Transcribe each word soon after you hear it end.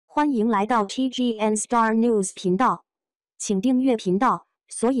欢迎来到 TGN Star News 频道，请订阅频道，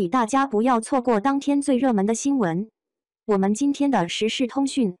所以大家不要错过当天最热门的新闻。我们今天的时事通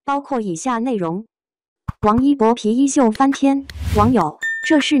讯包括以下内容：王一博皮衣秀翻天，网友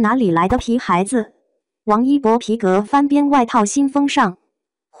这是哪里来的皮孩子？王一博皮革翻边外套新风尚。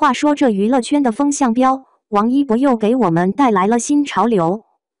话说这娱乐圈的风向标，王一博又给我们带来了新潮流。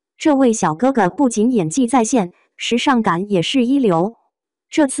这位小哥哥不仅演技在线，时尚感也是一流。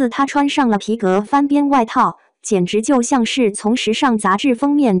这次他穿上了皮革翻边外套，简直就像是从时尚杂志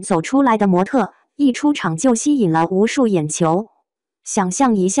封面走出来的模特，一出场就吸引了无数眼球。想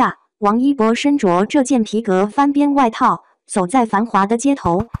象一下，王一博身着这件皮革翻边外套，走在繁华的街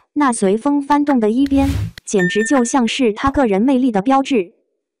头，那随风翻动的衣边，简直就像是他个人魅力的标志。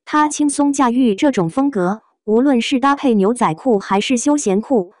他轻松驾驭这种风格，无论是搭配牛仔裤还是休闲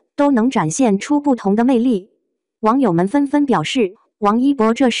裤，都能展现出不同的魅力。网友们纷纷表示，王一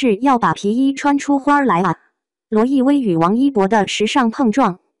博这是要把皮衣穿出花来啊！罗意威与王一博的时尚碰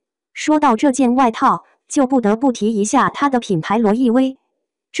撞。说到这件外套，就不得不提一下它的品牌罗意威。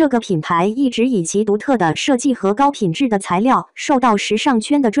这个品牌一直以其独特的设计和高品质的材料受到时尚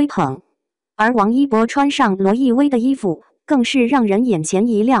圈的追捧，而王一博穿上罗意威的衣服，更是让人眼前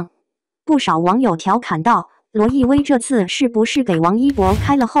一亮。不少网友调侃道：“罗意威这次是不是给王一博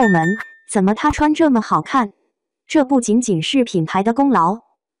开了后门？怎么他穿这么好看？”这不仅仅是品牌的功劳，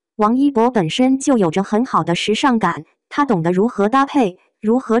王一博本身就有着很好的时尚感，他懂得如何搭配，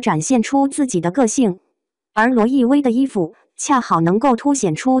如何展现出自己的个性。而罗意威的衣服恰好能够凸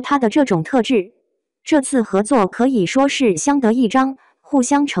显出他的这种特质。这次合作可以说是相得益彰，互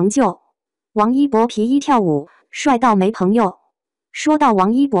相成就。王一博皮衣跳舞，帅到没朋友。说到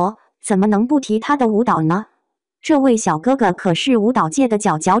王一博，怎么能不提他的舞蹈呢？这位小哥哥可是舞蹈界的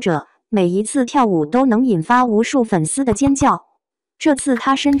佼佼者，每一次跳舞都能引发无数粉丝的尖叫。这次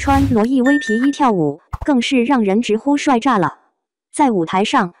他身穿罗意威皮衣跳舞，更是让人直呼帅炸了。在舞台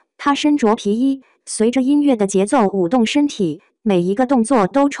上，他身着皮衣，随着音乐的节奏舞动身体，每一个动作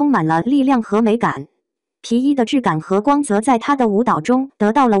都充满了力量和美感。皮衣的质感和光泽在他的舞蹈中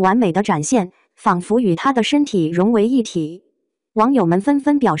得到了完美的展现，仿佛与他的身体融为一体。网友们纷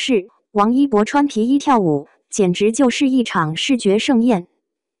纷表示，王一博穿皮衣跳舞，简直就是一场视觉盛宴。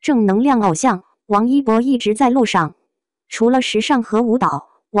正能量偶像，王一博一直在路上。除了时尚和舞蹈，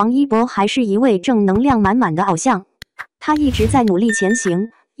王一博还是一位正能量满满的偶像。他一直在努力前行，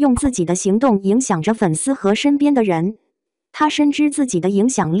用自己的行动影响着粉丝和身边的人。他深知自己的影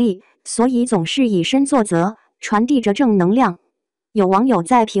响力，所以总是以身作则，传递着正能量。有网友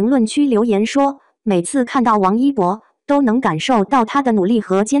在评论区留言说，每次看到王一博，都能感受到他的努力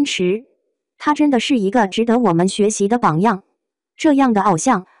和坚持。他真的是一个值得我们学习的榜样。这样的偶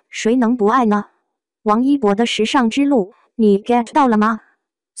像，谁能不爱呢？王一博的时尚之路，你 get 到了吗？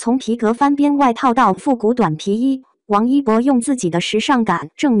从皮革翻边外套到复古短皮衣，王一博用自己的时尚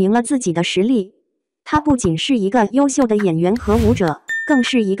感证明了自己的实力。他不仅是一个优秀的演员和舞者，更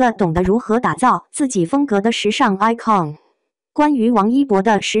是一个懂得如何打造自己风格的时尚 icon。关于王一博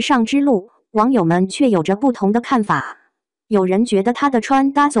的时尚之路，网友们却有着不同的看法。有人觉得他的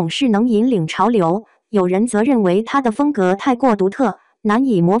穿搭总是能引领潮流，有人则认为他的风格太过独特，难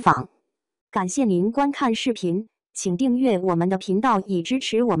以模仿。感谢您观看视频，请订阅我们的频道以支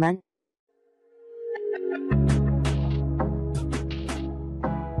持我们。